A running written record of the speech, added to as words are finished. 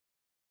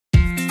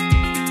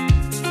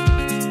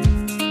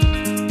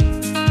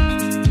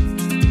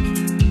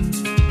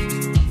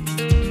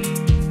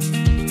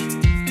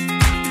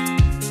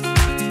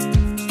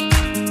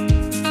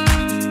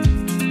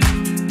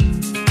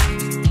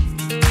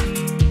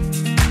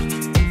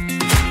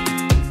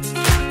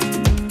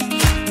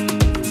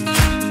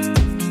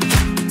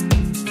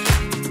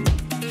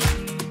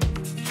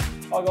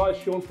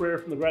Shaun Pereira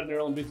from the Greater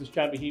Narellan Business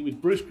Chamber here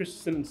with Bruce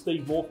Christison and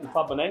Steve Moore from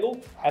Club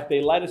Menangle at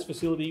their latest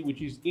facility,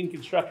 which is in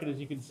construction, as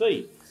you can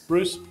see.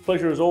 Bruce,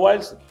 pleasure as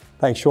always.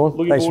 Thanks, Shaun.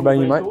 Thanks for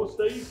being here, mate.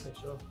 Steve. Thanks,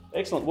 Shaun.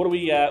 Excellent. What are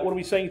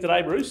we seeing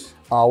today, Bruce?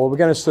 Well, we're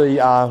going to see,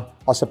 I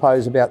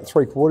suppose, about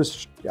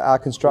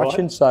 3/4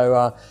 construction. Right.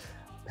 So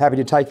happy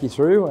to take you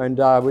through, and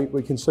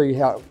we can see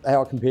how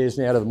it compares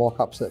now to the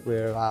mock-ups that we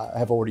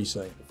have already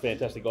seen.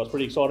 Fantastic, guys.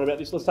 Pretty excited about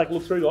this. Let's take a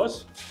look through,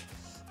 guys.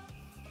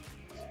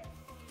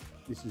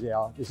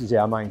 This is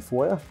our main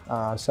foyer.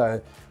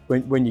 So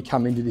when you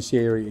come into this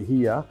area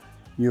here,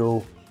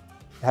 you'll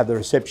have the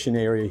reception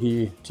area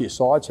here to your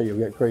side, so you'll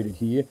get greeted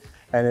here.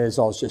 And as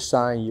I was just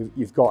saying,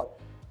 you've got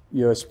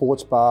your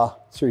sports bar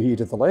through here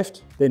to the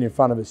left. Then in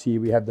front of us here,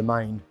 we have the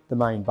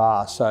main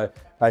bar. So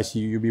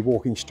basically, you'll be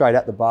walking straight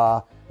at the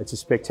bar. It's a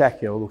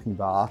spectacular looking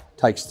bar.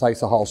 Takes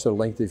the whole sort of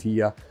length of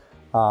here.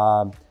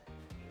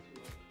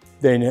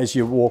 Then as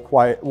you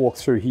walk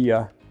through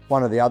here,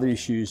 one of the other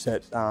issues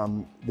that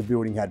the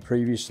building had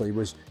previously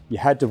was you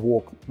had to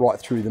walk right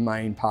through the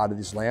main part of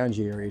this lounge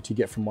area to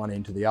get from one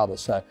end to the other.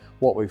 So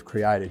what we've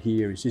created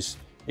here is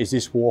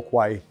this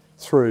walkway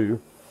through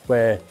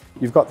where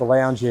you've got the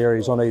lounge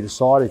areas on either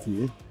side of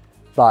you,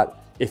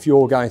 but if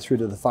you're going through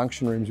to the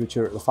function rooms, which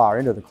are at the far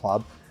end of the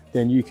club,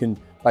 then you can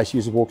basically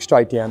just walk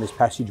straight down this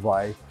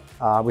passageway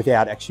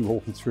without actually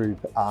walking through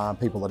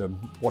people that are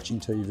watching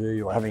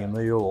TV or having a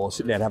meal or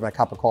sitting down having a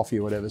cup of coffee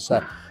or whatever.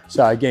 So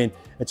again,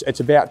 it's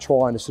about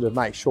trying to sort of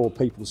make sure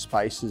people's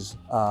spaces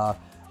are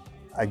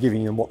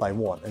giving them what they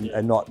want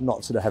and not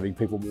sort of having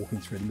people walking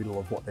through the middle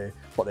of what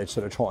they're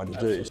sort of trying to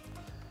do.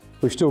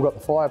 We've still got the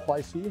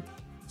fireplace here.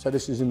 So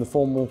this is in the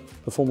formal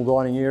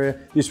dining area.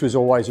 This was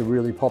always a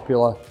really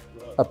popular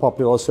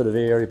sort of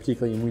area,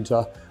 particularly in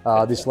winter,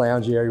 this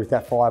lounge area with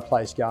that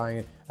fireplace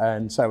going.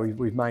 And so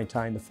we've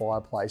maintained the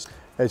fireplace.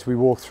 As we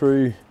walk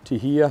through to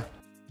here,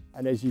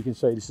 and as you can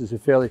see, this is a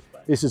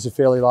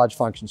fairly large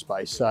function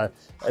space. So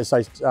as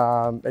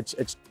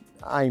it's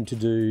aimed to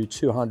do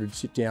 200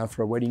 sit down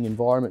for a wedding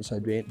environment, so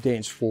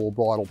dance floor,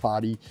 bridal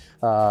party,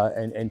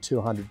 and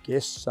 200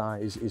 guests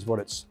is what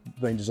it's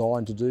been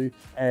designed to do.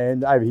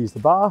 And over here's the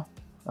bar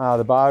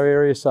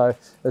area. So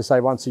as I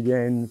say, once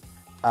again,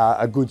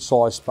 a good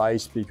size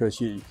space, because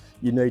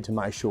you need to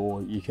make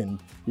sure you can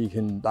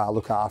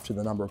look after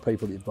the number of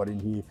people you've got in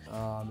here.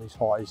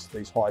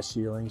 These high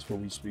ceilings will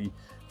just be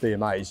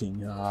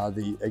amazing.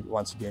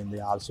 Once again,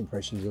 the artist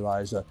impressions of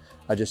those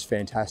are just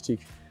fantastic.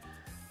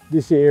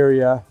 This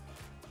area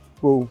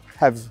will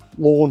have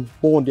lawn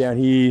down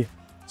here,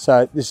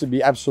 so this would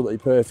be absolutely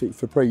perfect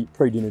for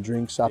pre-dinner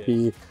drinks up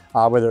here,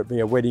 whether it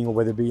be a wedding or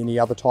whether it be any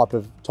other type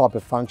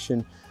of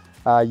function.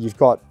 You've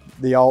got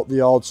the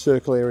old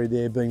circle area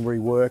there being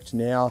reworked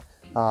now.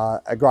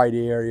 A great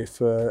area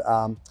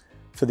for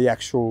the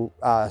actual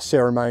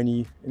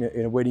ceremony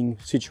in a wedding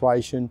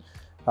situation.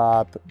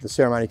 The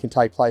ceremony can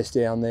take place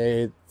down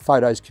there,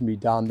 photos can be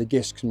done, the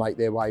guests can make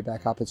their way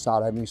back up and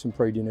start having some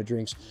pre-dinner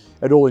drinks.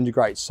 It all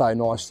integrates so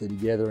nicely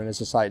together, and as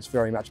I say, it's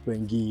very much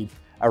being geared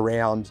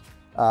around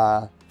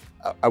a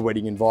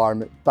wedding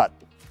environment, but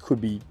could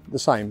be the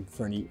same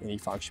for any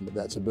function, whether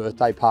that's a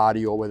birthday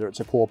party or whether it's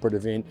a corporate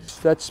event.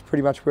 That's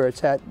pretty much where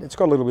it's at. It's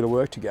got a little bit of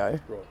work to go.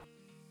 Right.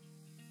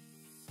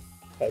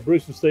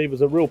 Bruce and Steve, it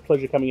was a real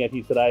pleasure coming out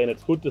here today, and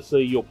it's good to see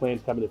your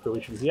plans come into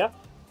fruition here.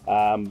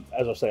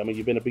 As I say, I mean,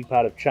 you've been a big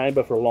part of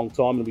Chamber for a long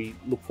time, and we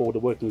look forward to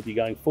working with you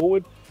going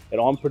forward. And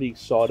I'm pretty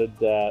excited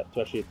to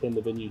actually attend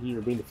the venue here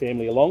and bring the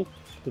family along.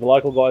 To the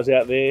local guys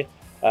out there,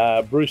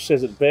 Bruce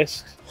says it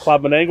best,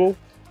 Club Menangle.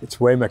 It's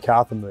where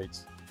MacArthur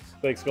meets.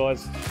 Thanks,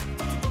 guys.